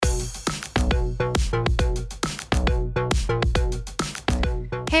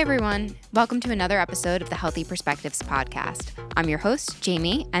Hey everyone, welcome to another episode of the Healthy Perspectives podcast. I'm your host,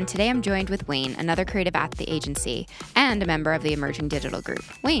 Jamie, and today I'm joined with Wayne, another creative at the agency and a member of the Emerging Digital Group.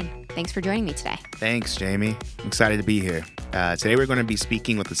 Wayne, thanks for joining me today. Thanks, Jamie. I'm excited to be here. Today we're going to be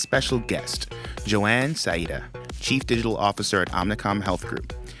speaking with a special guest, Joanne Saida, Chief Digital Officer at Omnicom Health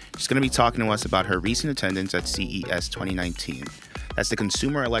Group. She's going to be talking to us about her recent attendance at CES 2019. That's the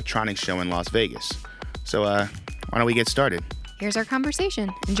Consumer Electronics Show in Las Vegas. So why don't we get started? Here's our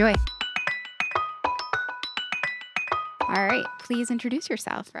conversation. Enjoy. All right, please introduce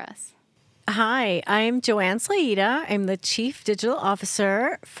yourself for us. Hi, I'm Joanne Saida. I'm the Chief Digital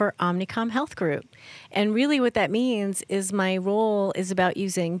Officer for Omnicom Health Group. And really what that means is my role is about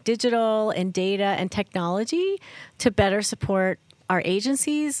using digital and data and technology to better support our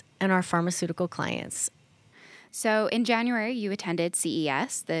agencies and our pharmaceutical clients. So in January, you attended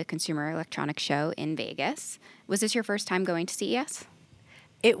CES, the Consumer Electronics Show in Vegas. Was this your first time going to CES?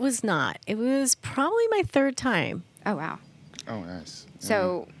 It was not. It was probably my third time. Oh, wow. Oh, nice.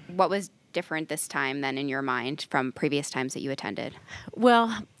 So what was different this time than in your mind from previous times that you attended?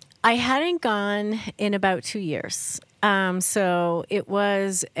 Well, I hadn't gone in about 2 years. So it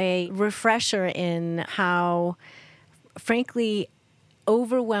was a refresher in how, frankly,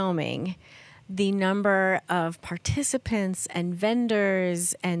 overwhelming the number of participants and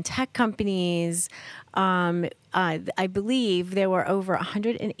vendors and tech companies. I believe there were over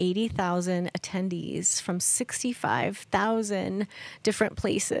 180,000 attendees from 65,000 different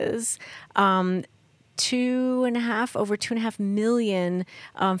places. Over 2.5 million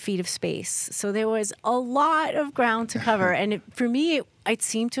feet of space. So there was a lot of ground to cover. And for me, it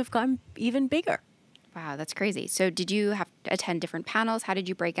seemed to have gotten even bigger. Wow, that's crazy. So did you have to attend different panels? How did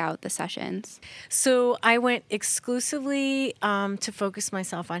you break out the sessions? So I went exclusively to focus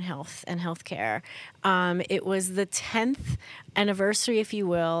myself on health and healthcare. It was the 10th anniversary, if you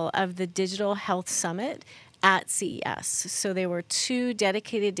will, of the Digital Health Summit at CES. So there were 2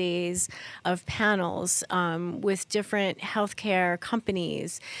 dedicated days of panels with different healthcare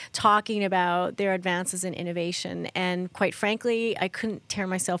companies talking about their advances in innovation. And quite frankly, I couldn't tear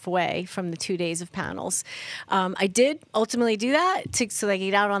myself away from the 2 days of panels. I did ultimately do that so I could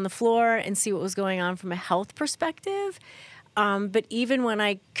get out on the floor and see what was going on from a health perspective. But even when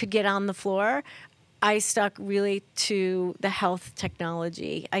I could get on the floor, I stuck really to the health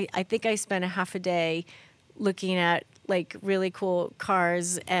technology. I think I spent a half a day looking at like really cool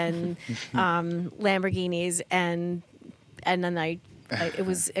cars and Lamborghinis, and then it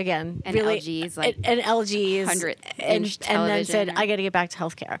was again and really LGs, like and LGs 100-inch and then said television. I got to get back to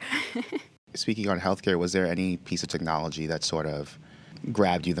healthcare. Speaking on healthcare, was there any piece of technology that sort of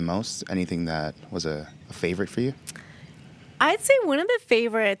grabbed you the most? Anything that was a favorite for you? I'd say one of the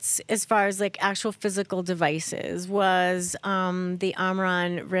favorites as far as like actual physical devices was the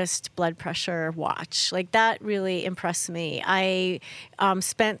Omron wrist blood pressure watch. Like that really impressed me. I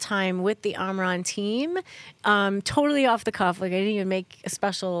spent time with the Omron team, totally off the cuff. Like I didn't even make a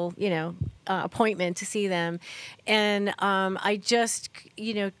special, appointment to see them. And I just,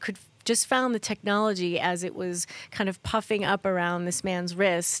 could just found the technology as it was kind of puffing up around this man's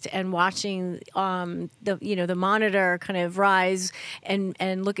wrist and watching the monitor kind of rise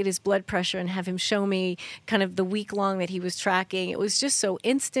and look at his blood pressure and have him show me kind of the week long that he was tracking. It was just so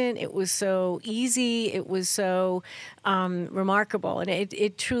instant. It was so easy. It was so remarkable. And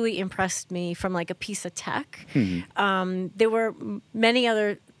it truly impressed me from like a piece of tech. Mm-hmm. There were many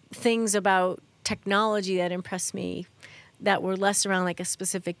other things about technology that impressed me that were less around like a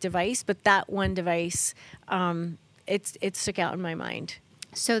specific device, but that one device, it stuck out in my mind.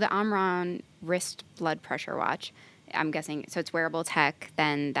 So the Omron wrist blood pressure watch, I'm guessing, so it's wearable tech,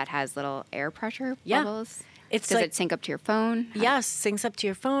 then that has little air pressure bubbles? Does it sync up to your phone? Yes, syncs up to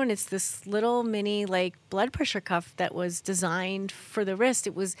your phone. It's this little mini like blood pressure cuff that was designed for the wrist.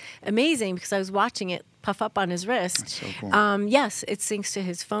 It was amazing because I was watching it puff up on his wrist. That's so cool. Yes, it syncs to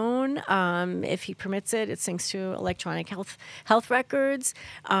his phone. If he permits it, it syncs to electronic health records.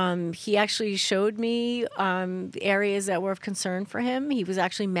 He actually showed me the areas that were of concern for him. He was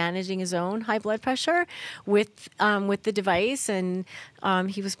actually managing his own high blood pressure with the device, and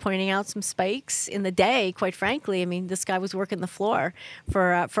he was pointing out some spikes in the day. Quite frankly, I mean, this guy was working the floor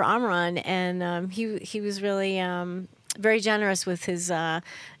for Omron, and he was really very generous with his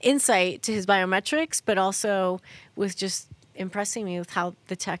insight to his biometrics, but also with just impressing me with how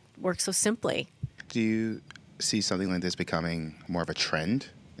the tech works so simply. Do you see something like this becoming more of a trend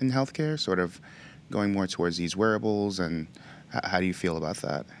in healthcare, sort of going more towards these wearables, and how do you feel about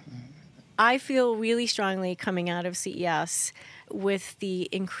that? I feel really strongly coming out of CES with the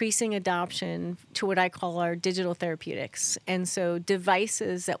increasing adoption to what I call our digital therapeutics. And so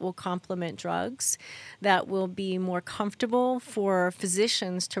devices that will complement drugs, that will be more comfortable for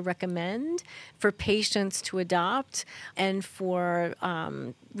physicians to recommend, for patients to adopt, and for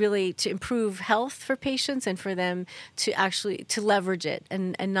really to improve health for patients and for them to actually to leverage it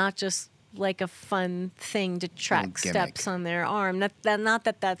and not just like a fun thing to track steps on their arm. Not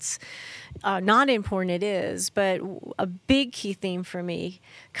that that's not important, it is, but a big key theme for me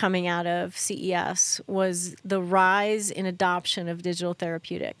coming out of CES was the rise in adoption of digital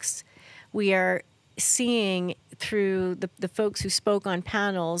therapeutics. We are seeing through the folks who spoke on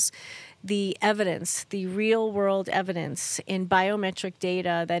panels the evidence, the real world evidence in biometric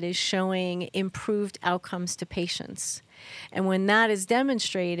data that is showing improved outcomes to patients. And when that is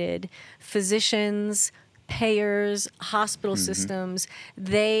demonstrated, physicians, payers, hospital systems,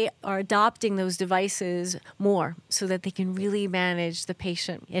 they are adopting those devices more so that they can really manage the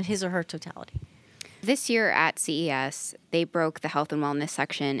patient in his or her totality. This year at CES, they broke the health and wellness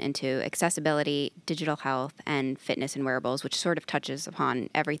section into accessibility, digital health, and fitness and wearables, which sort of touches upon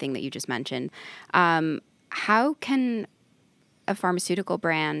everything that you just mentioned. How can a pharmaceutical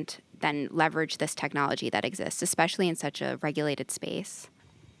brand then leverage this technology that exists, especially in such a regulated space?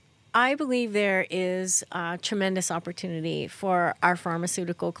 I believe there is a tremendous opportunity for our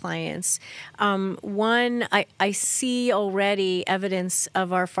pharmaceutical clients. One, I see already evidence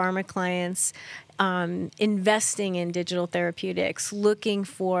of our pharma clients investing in digital therapeutics, looking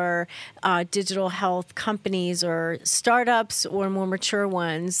for digital health companies or startups or more mature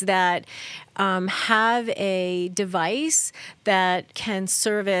ones that have a device that can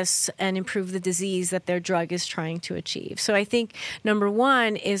service and improve the disease that their drug is trying to achieve. So I think number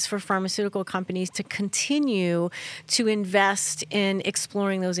one is for pharmaceutical companies to continue to invest in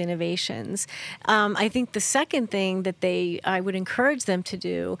exploring those innovations. I think the second thing that I would encourage them to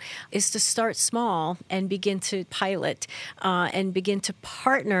do is to start small and begin to pilot and begin to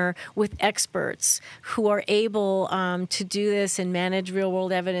partner with experts who are able to do this and manage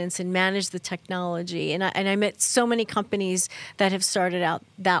real-world evidence and manage the technology. And I met so many companies that have started out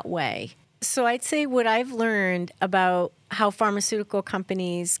that way. So I'd say what I've learned about how pharmaceutical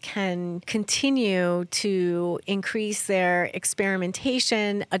companies can continue to increase their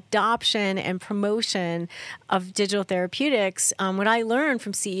experimentation, adoption, and promotion of digital therapeutics, what I learned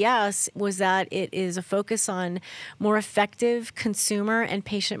from CES was that it is a focus on more effective consumer and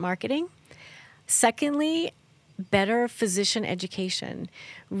patient marketing. Secondly, better physician education,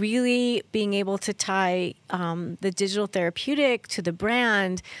 really being able to tie the digital therapeutic to the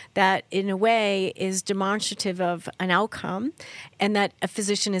brand that in a way is demonstrative of an outcome and that a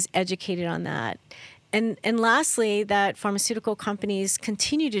physician is educated on that. And lastly, that pharmaceutical companies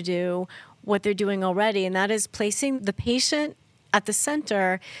continue to do what they're doing already, and that is placing the patient at the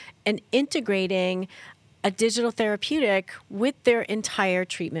center and integrating a digital therapeutic with their entire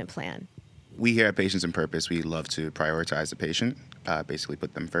treatment plan. We here at Patients and Purpose, we love to prioritize the patient, basically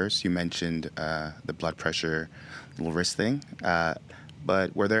put them first. You mentioned the blood pressure little wrist thing,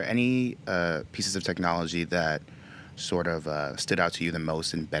 but were there any pieces of technology that sort of stood out to you the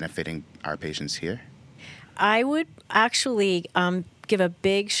most in benefiting our patients here? I would actually give a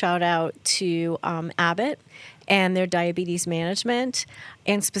big shout out to Abbott and their diabetes management,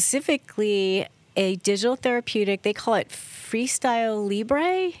 and specifically a digital therapeutic. They call it Freestyle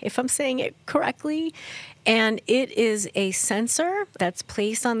Libre, if I'm saying it correctly. And it is a sensor that's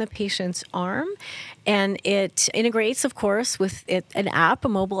placed on the patient's arm. And it integrates, of course, with an app, a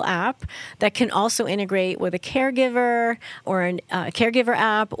mobile app, that can also integrate with a caregiver or a caregiver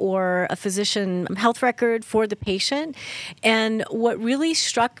app or a physician health record for the patient. And what really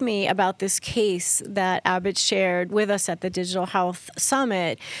struck me about this case that Abbott shared with us at the Digital Health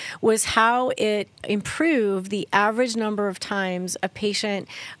Summit was how it improved the average number of times a patient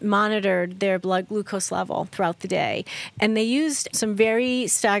monitored their blood glucose level throughout the day. And they used some very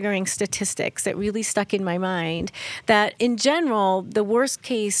staggering statistics that really stuck in my mind, that in general, the worst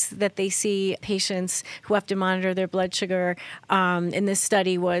case that they see patients who have to monitor their blood sugar in this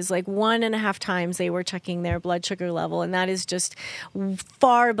study was like 1.5 times they were checking their blood sugar level. And that is just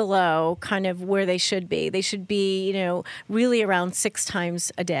far below kind of where they should be. They should be, really around 6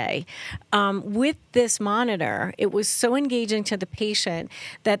 times a day. With this monitor, it was so engaging to the patient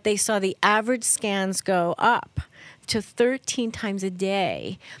that they saw the average scans go up to 13 times a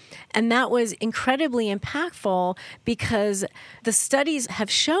day. And that was incredibly impactful because the studies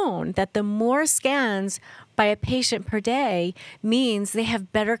have shown that the more scans by a patient per day means they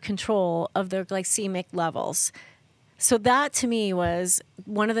have better control of their glycemic levels. So that to me was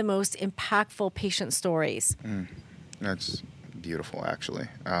one of the most impactful patient stories. That's beautiful, actually.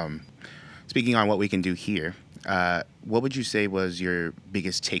 Speaking on what we can do here, what would you say was your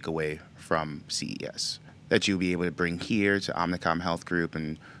biggest takeaway from CES that you'll be able to bring here to Omnicom Health Group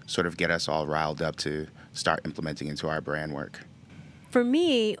and sort of get us all riled up to start implementing into our brand work? For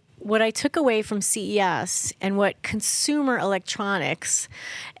me, what I took away from CES and what consumer electronics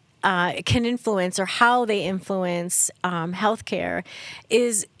can influence, or how they influence healthcare,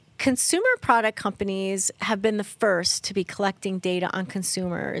 is consumer product companies have been the first to be collecting data on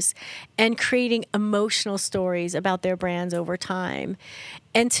consumers and creating emotional stories about their brands over time.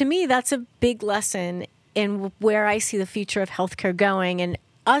 And to me, that's a big lesson in where I see the future of healthcare going. And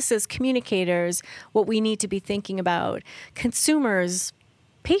us as communicators, what we need to be thinking about. Consumers,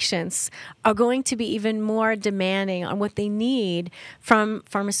 patients, are going to be even more demanding on what they need from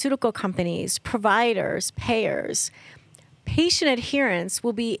pharmaceutical companies, providers, payers. Patient adherence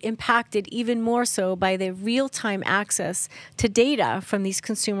will be impacted even more so by the real-time access to data from these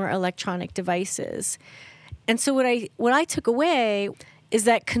consumer electronic devices. And so what I took away is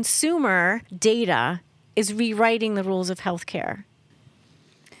that consumer data is rewriting the rules of healthcare.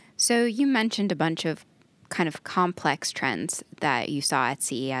 So you mentioned a bunch of kind of complex trends that you saw at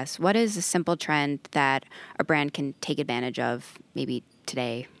CES. What is a simple trend that a brand can take advantage of maybe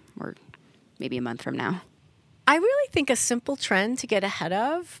today or maybe a month from now? I really think a simple trend to get ahead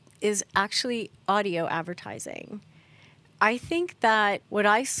of is actually audio advertising. I think that what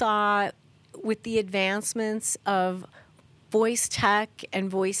I saw with the advancements of voice tech and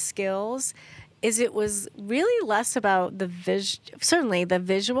voice skills is it was really less about certainly the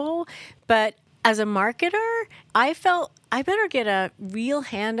visual, but as a marketer, I felt I better get a real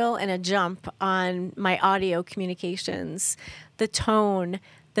handle and a jump on my audio communications, the tone,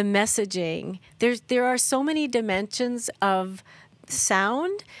 the messaging. There are so many dimensions of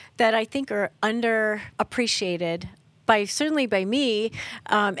sound that I think are underappreciated certainly by me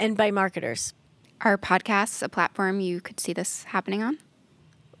and by marketers. Are podcasts a platform you could see this happening on?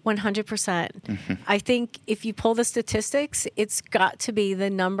 100%. I think if you pull the statistics, it's got to be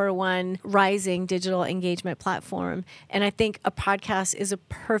the number one rising digital engagement platform. And I think a podcast is a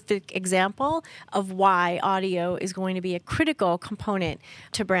perfect example of why audio is going to be a critical component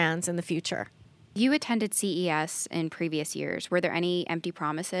to brands in the future. You attended CES in previous years. Were there any empty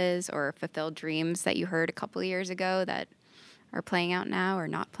promises or fulfilled dreams that you heard a couple of years ago that are playing out now or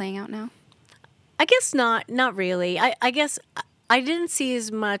not playing out now? I guess not really. I guess I didn't see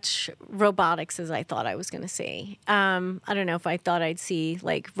as much robotics as I thought I was going to see. I don't know if I thought I'd see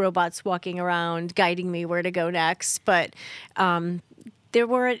like robots walking around guiding me where to go next, but there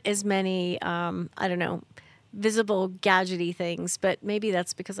weren't as many, visible gadgety things, but maybe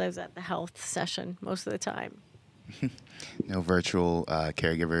that's because I was at the health session most of the time. No virtual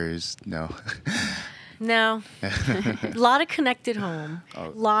caregivers, no. No. A lot of connected home. A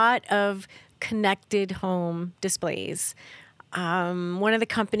lot of connected home displays. One of the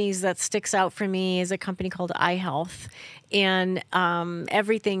companies that sticks out for me is a company called iHealth, and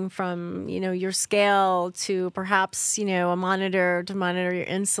everything from your scale to perhaps a monitor to monitor your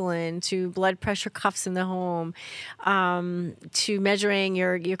insulin, to blood pressure cuffs in the home, to measuring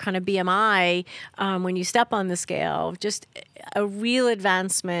your kind of BMI when you step on the scale. Just a real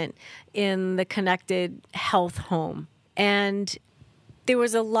advancement in the connected health home. And there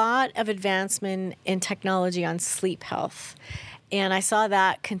was a lot of advancement in technology on sleep health, and I saw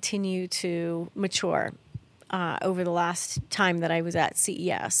that continue to mature over the last time that I was at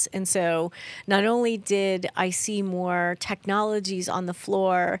CES. And so not only did I see more technologies on the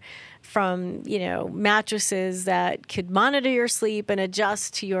floor from, mattresses that could monitor your sleep and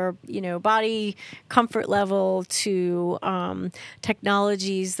adjust to your, body comfort level, to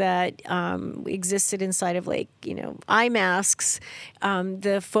technologies that existed inside of eye masks.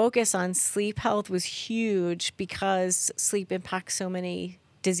 The focus on sleep health was huge because sleep impacts so many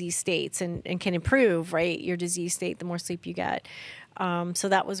disease states and can improve, right, your disease state the more sleep you get. So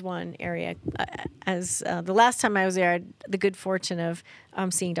that was one area. The last time I was there, I had the good fortune of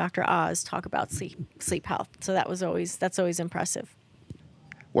seeing Dr. Oz talk about sleep health. So that's always impressive.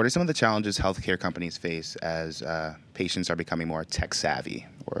 What are some of the challenges healthcare companies face as patients are becoming more tech savvy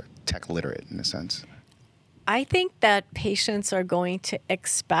or tech literate in a sense? I think that patients are going to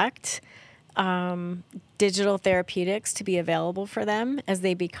expect digital therapeutics to be available for them as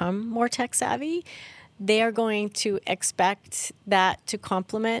they become more tech savvy. They are going to expect that to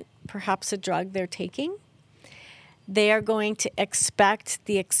complement perhaps a drug they're taking. They are going to expect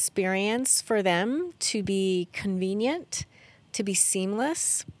the experience for them to be convenient, to be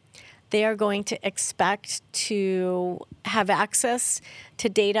seamless. they are going to expect to have access to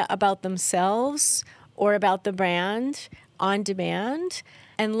data about themselves or about the brand on demand.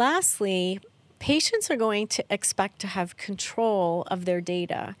 And lastly, patients are going to expect to have control of their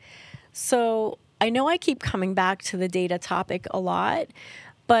data. So I know I keep coming back to the data topic a lot,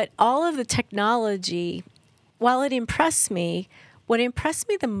 but all of the technology, while it impressed me, what impressed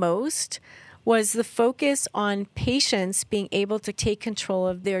me the most was the focus on patients being able to take control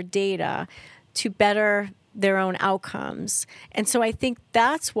of their data to better their own outcomes. And so I think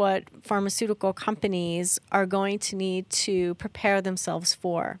that's what pharmaceutical companies are going to need to prepare themselves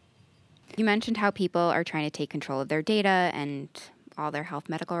for. You mentioned how people are trying to take control of their data and all their health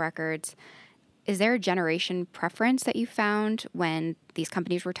medical records. Is there a generation preference that you found when these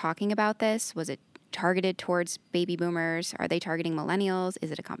companies were talking about this? Was it targeted towards baby boomers? Are they targeting millennials?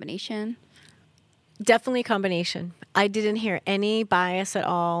 Is it a combination? Definitely a combination. I didn't hear any bias at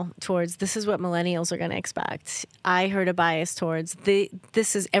all towards this is what millennials are going to expect. I heard a bias towards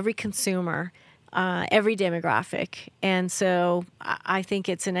this is every consumer, every demographic. And so I think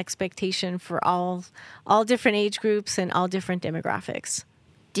it's an expectation for all different age groups and all different demographics.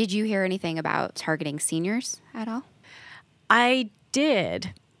 Did you hear anything about targeting seniors at all? I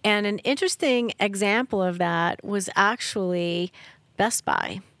did. And an interesting example of that was actually Best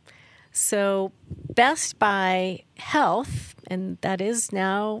Buy. So Best Buy Health, and that is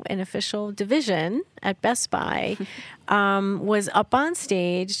now an official division at Best Buy, was up on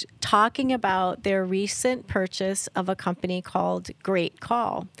stage talking about their recent purchase of a company called Great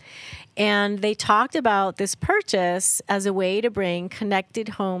Call. And they talked about this purchase as a way to bring connected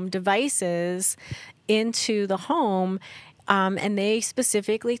home devices into the home. And they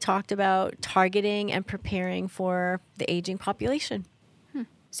specifically talked about targeting and preparing for the aging population.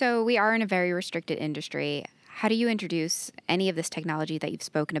 So we are in a very restricted industry. How do you introduce any of this technology that you've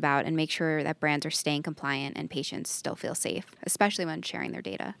spoken about and make sure that brands are staying compliant and patients still feel safe, especially when sharing their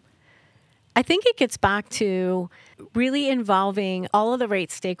data? I think it gets back to really involving all of the right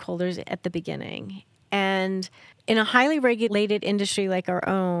stakeholders at the beginning. And in a highly regulated industry like our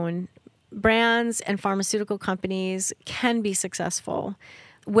own, brands and pharmaceutical companies can be successful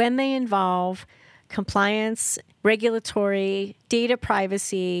when they involve compliance, regulatory, data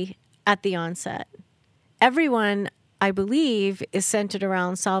privacy at the onset. Everyone, I believe, is centered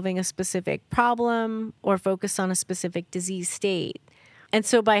around solving a specific problem or focused on a specific disease state. And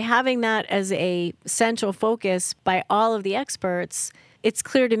so by having that as a central focus by all of the experts, it's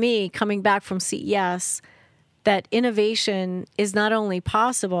clear to me, coming back from CES, that innovation is not only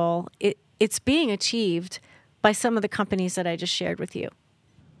possible, it's being achieved by some of the companies that I just shared with you.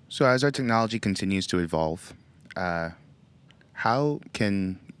 So as our technology continues to evolve, how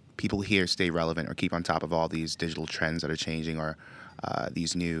can people here stay relevant or keep on top of all these digital trends that are changing or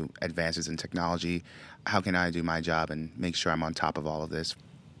these new advances in technology? How can I do my job and make sure I'm on top of all of this?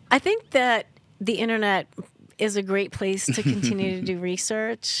 I think that the internet is a great place to continue to do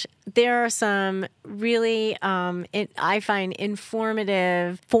research. There are some really, I find,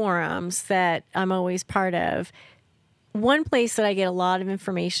 informative forums that I'm always part of. One place that I get a lot of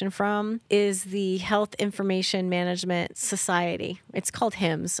information from is the Health Information Management Society. It's called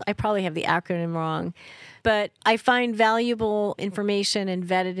HIMSS. I probably have the acronym wrong. But I find valuable information and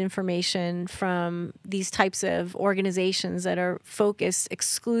vetted information from these types of organizations that are focused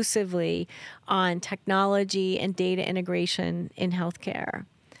exclusively on technology and data integration in healthcare.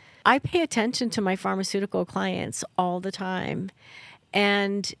 I pay attention to my pharmaceutical clients all the time.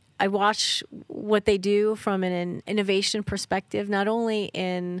 And I watch what they do from an innovation perspective, not only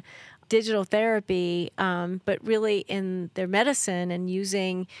in digital therapy, but really in their medicine and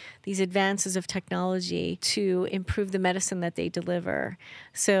using these advances of technology to improve the medicine that they deliver.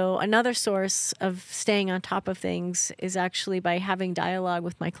 So another source of staying on top of things is actually by having dialogue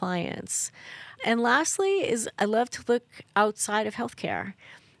with my clients. And lastly is I love to look outside of healthcare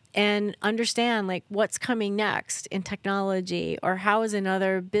and understand like what's coming next in technology, or how is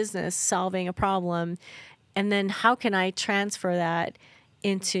another business solving a problem, and then how can I transfer that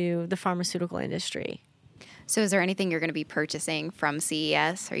into the pharmaceutical industry. So is there anything you're going to be purchasing from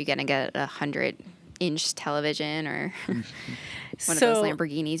CES? Are you going to get a 100-inch television or one of those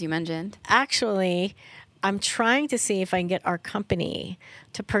Lamborghinis you mentioned? Actually, I'm trying to see if I can get our company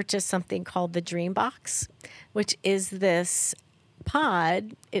to purchase something called the Dream Box, which is this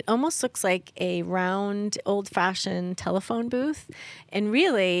pod, it almost looks like a round, old-fashioned telephone booth. And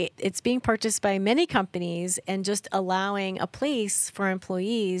really, it's being purchased by many companies and just allowing a place for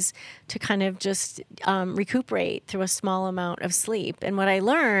employees to kind of just recuperate through a small amount of sleep. And what I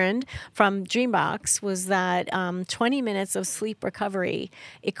learned from Dreambox was that 20 minutes of sleep recovery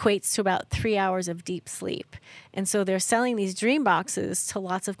equates to about 3 hours of deep sleep. And so they're selling these dream boxes to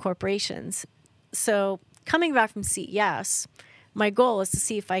lots of corporations. So coming back from CES, my goal is to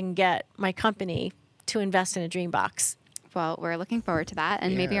see if I can get my company to invest in a dream box. Well, we're looking forward to that.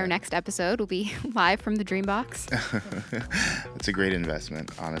 And maybe our next episode will be live from the Dreambox. It's a great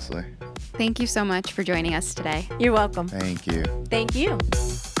investment, honestly. Thank you so much for joining us today. You're welcome. Thank you. Thank you.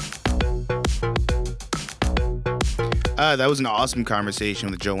 That was an awesome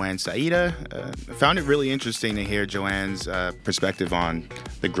conversation with Joanne Saida. I found it really interesting to hear Joanne's perspective on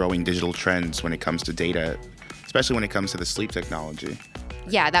the growing digital trends when it comes to data, especially when it comes to the sleep technology.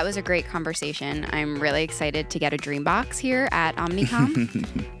 Yeah, that was a great conversation. I'm really excited to get a Dreambox here at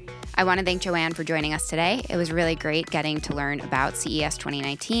Omnicom. I want to thank Joanne for joining us today. It was really great getting to learn about CES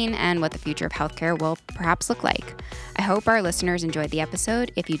 2019 and what the future of healthcare will perhaps look like. I hope our listeners enjoyed the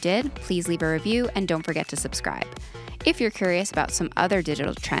episode. If you did, please leave a review and don't forget to subscribe. If you're curious about some other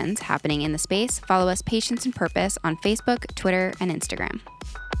digital trends happening in the space, follow us Patience and Purpose on Facebook, Twitter, and Instagram.